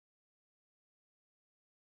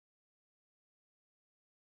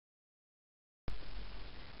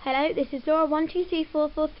Hello, this is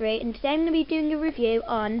Laura123443 and today I'm going to be doing a review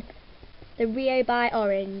on the Rio by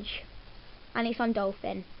Orange, and it's on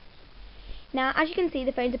Dolphin. Now, as you can see,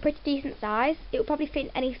 the phone's a pretty decent size. It will probably fit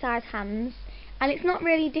in any size hands, and it's not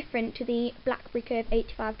really different to the BlackBerry Curve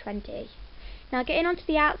 8520. Now, getting onto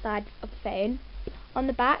the outside of the phone, on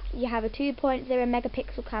the back you have a 2.0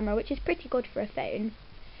 megapixel camera, which is pretty good for a phone.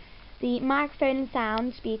 The microphone and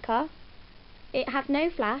sound speaker. It has no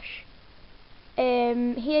flash.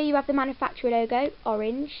 Here you have the manufacturer logo,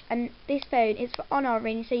 Orange, and this phone is on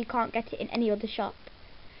Orange, so you can't get it in any other shop.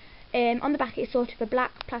 On the back it's sort of a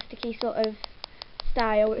black plasticky sort of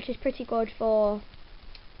style, which is pretty good for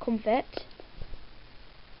comfort.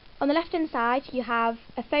 On the left hand side you have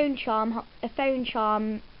a phone charm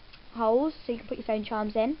holes, so you can put your phone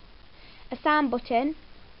charms in, a sound button,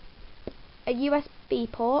 a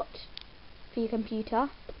USB port for your computer.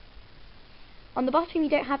 On the bottom you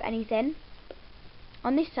don't have anything.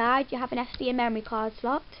 On this side you have an SD and memory card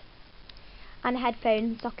slot and a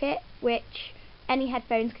headphone socket, which any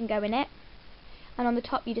headphones can go in it, and on the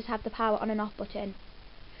top you just have the power on and off button.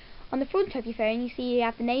 On the front of your phone you see you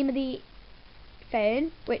have the name of the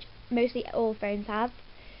phone, which mostly all phones have.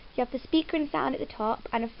 You have the speaker and sound at the top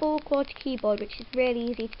and a full QWERTY keyboard, which is really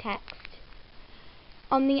easy to text.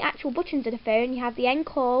 On the actual buttons of the phone you have the end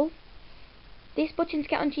call, this button to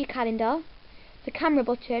get onto your calendar, the camera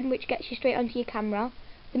button which gets you straight onto your camera,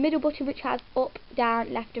 the middle button which has up,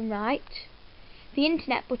 down, left and right, the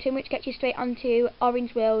internet button which gets you straight onto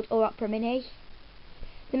Orange World or Opera Mini,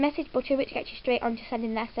 the message button which gets you straight onto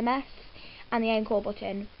sending an SMS, and the end call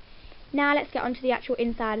button. Now let's get onto the actual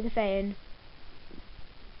inside of the phone.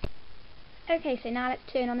 Okay, so now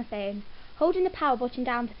let's turn on the phone. Holding the power button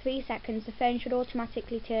down for 3 seconds, the phone should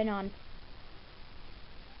automatically turn on.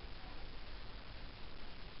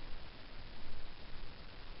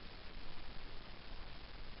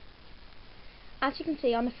 As you can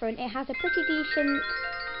see on the front, it has a pretty decent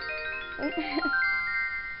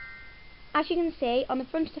as you can see on the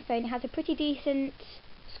front of the phone, it has a pretty decent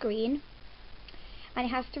screen, and it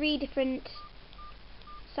has 3 different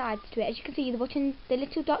sides to it. As you can see, the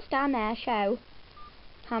little dots down there show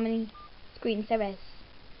how many screens there is.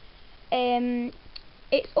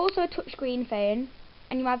 It's also a touchscreen phone,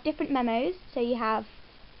 and you have different memos. So you have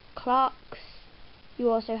clocks, you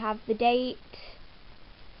also have the date,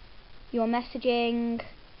 your messaging,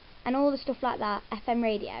 and all the stuff like that, FM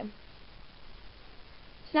radio.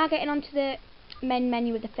 So now getting onto the main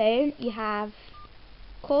menu of the phone, you have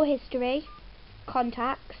call history,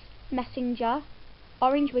 contacts, messenger,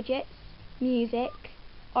 orange widgets, music,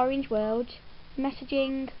 Orange World,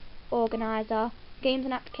 messaging, organizer, games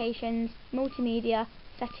and applications, multimedia,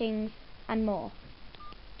 settings and more.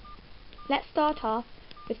 Let's start off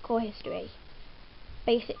with call history.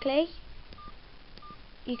 Basically,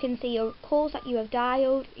 you can see your calls that you have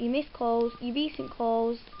dialed, your missed calls, your recent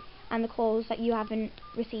calls, and the calls that you haven't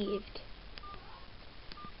received.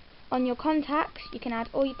 On your contacts, you can add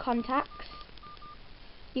all your contacts.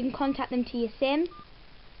 You can contact them to your SIM,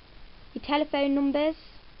 your telephone numbers,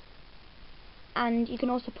 and you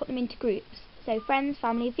can also put them into groups, so friends,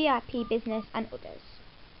 family, VIP, business and others.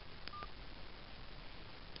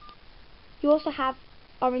 You also have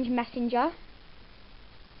Orange Messenger,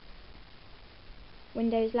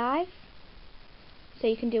 Windows Live, so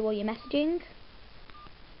you can do all your messaging.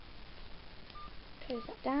 Close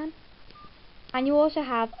that down. And you also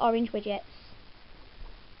have Orange Widgets,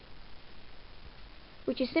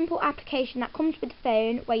 which is a simple application that comes with the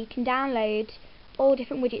phone where you can download all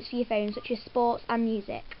different widgets for your phone, such as sports and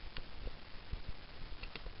music.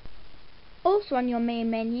 Also on your main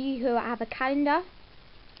menu you have a calendar,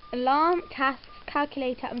 alarm, tasks,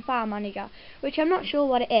 calculator and file manager, which I'm not sure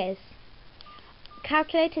what it is.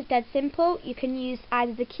 Calculator is dead simple. You can use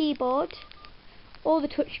either the keyboard or the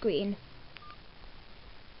touchscreen.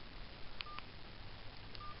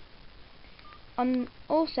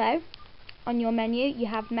 Also on your menu you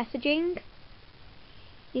have messaging.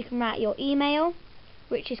 You can write your email,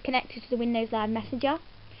 which is connected to the Windows Live Messenger.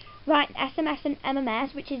 Write SMS and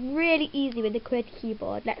MMS, which is really easy with the QWERTY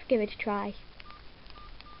keyboard. Let's give it a try.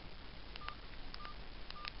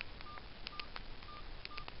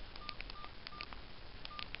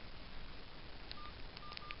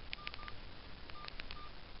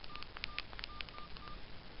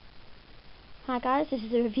 Hi guys, this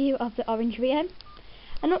is a review of the Orange Rio,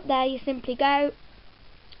 and up there you simply go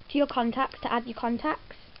to your contacts to add your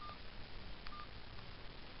contacts.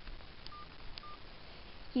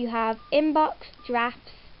 You have inbox,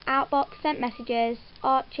 drafts, outbox, sent messages,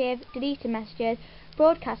 archive, deleted messages,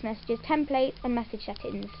 broadcast messages, templates and message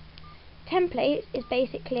settings. Templates is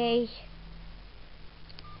basically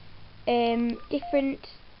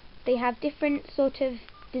They have different sort of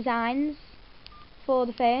designs for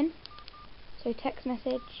the phone. So text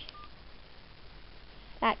message,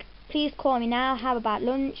 like, please call me now, how about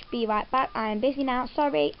lunch, be right back, I am busy now,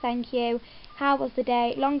 sorry, thank you, how was the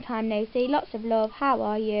day, long time no see, lots of love, how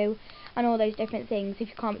are you, and all those different things if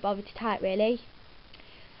you can't be bothered to type really.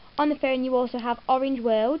 On the phone you also have Orange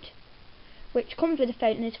World, which comes with the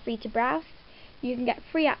phone and is free to browse. You can get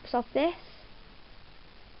free apps off this.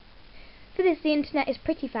 For this, the internet is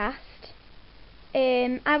pretty fast.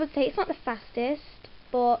 I would say it's not the fastest,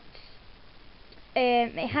 but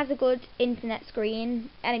it has a good internet screen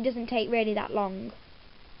and it doesn't take really that long.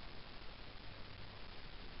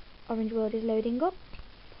 Orange World is loading up,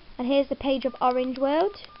 and here's the page of Orange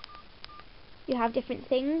World. You have different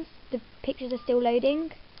things, the pictures are still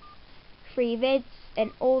loading, free vids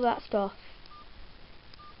and all that stuff.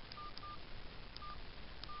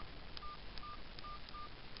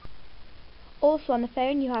 Also on the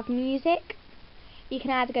phone you have music. You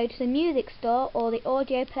can either go to the music store or the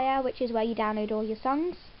audio player, which is where you download all your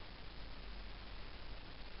songs.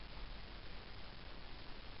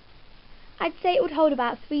 I'd say it would hold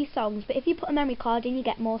about 3 songs, but if you put a memory card in you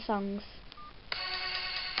get more songs.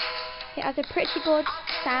 It has a pretty good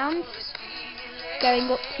sound, going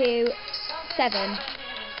up to 7.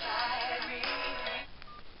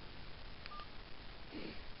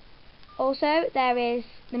 Also there is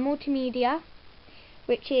the multimedia,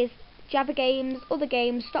 which is Java games, other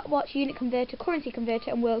games, stopwatch, unit converter, currency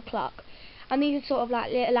converter and world clock. And these are sort of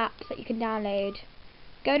like little apps that you can download.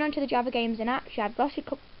 Going on to the Java games and apps, you have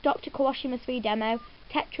Dr. Kawashima 3 demo,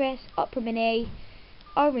 Tetris, Opera Mini,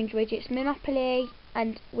 Orange Widgets, Monopoly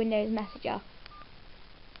and Windows Messenger.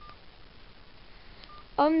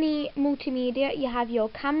 On the multimedia you have your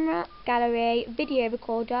camera, gallery, video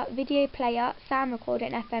recorder, video player, sound recorder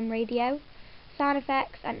and FM radio, sound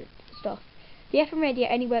effects and stuff. The FM radio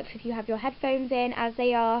only works if you have your headphones in, as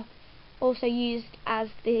they are also used as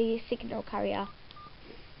the signal carrier.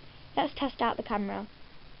 Let's test out the camera.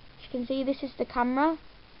 As you can see, this is the camera.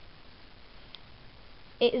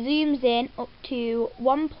 It zooms in up to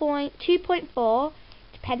 2.4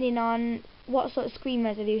 depending on what sort of screen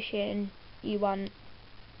resolution you want.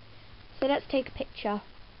 So let's take a picture.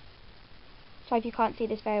 Sorry if you can't see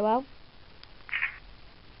this very well.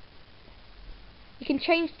 You can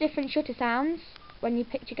change different shutter sounds when your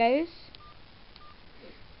picture goes.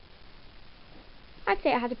 I'd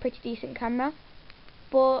say it has a pretty decent camera,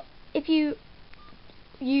 but if you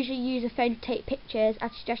usually use a phone to take pictures,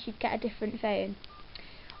 I'd suggest you get a different phone.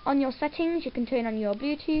 On your settings you can turn on your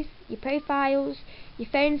Bluetooth, your profiles, your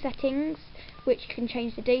phone settings, which can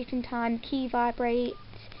change the date and time, key vibrate,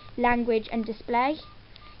 language and display,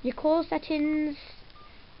 your call settings,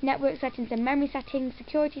 network settings and memory settings,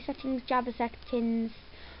 security settings, Java settings,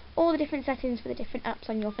 all the different settings for the different apps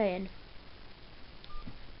on your phone.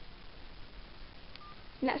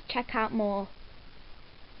 Let's check out more.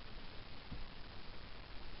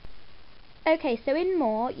 Okay, so in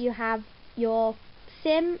more you have your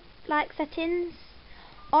SIM like settings,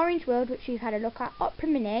 Orange World, which we've had a look at, Opera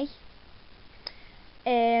Mini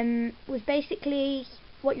was basically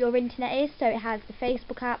what your internet is, so it has the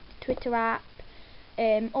Facebook app, the Twitter app,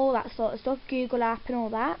 all that sort of stuff, Google app and all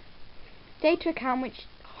that. Data account, which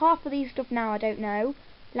half of these stuff now I don't know.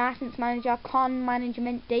 License manager, con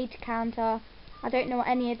management, data counter. I don't know what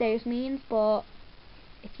any of those means, but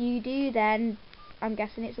if you do then I'm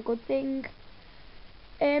guessing it's a good thing.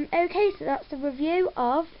 Okay, so that's the review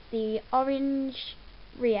of the Orange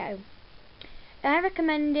Rio. I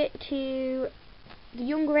recommend it to the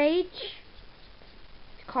younger age.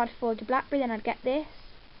 If you can't afford the BlackBerry then I'd get this.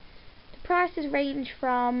 Prices range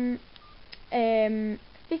from £55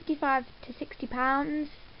 to £60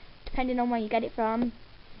 depending on where you get it from.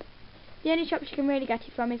 The only shops you can really get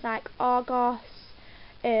it from is like Argos,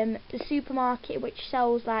 the supermarket which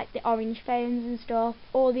sells like the Orange phones and stuff,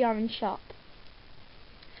 or the Orange shop.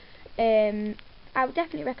 I would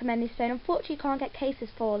definitely recommend this phone. Unfortunately you can't get cases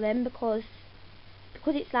for them because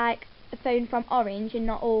it's like a phone from Orange and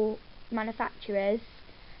not all manufacturers.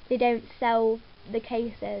 They don't sell the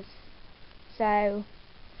cases. So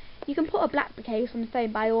you can put a BlackBerry case on the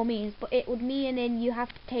phone by all means, but it would mean then you have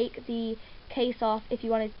to take the case off if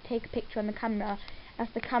you wanted to take a picture on the camera, as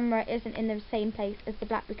the camera isn't in the same place as the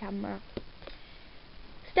BlackBerry camera.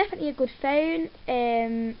 It's definitely a good phone,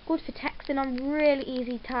 good for texting on, really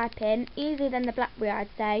easy typing, easier than the BlackBerry I'd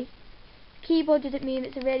say. The keyboard doesn't move,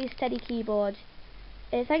 it's a really steady keyboard.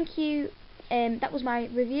 Thank you, that was my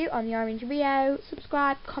review on the Orange Rio.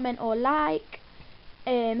 Subscribe, comment or like.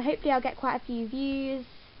 Hopefully I'll get quite a few views.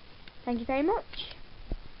 Thank you very much.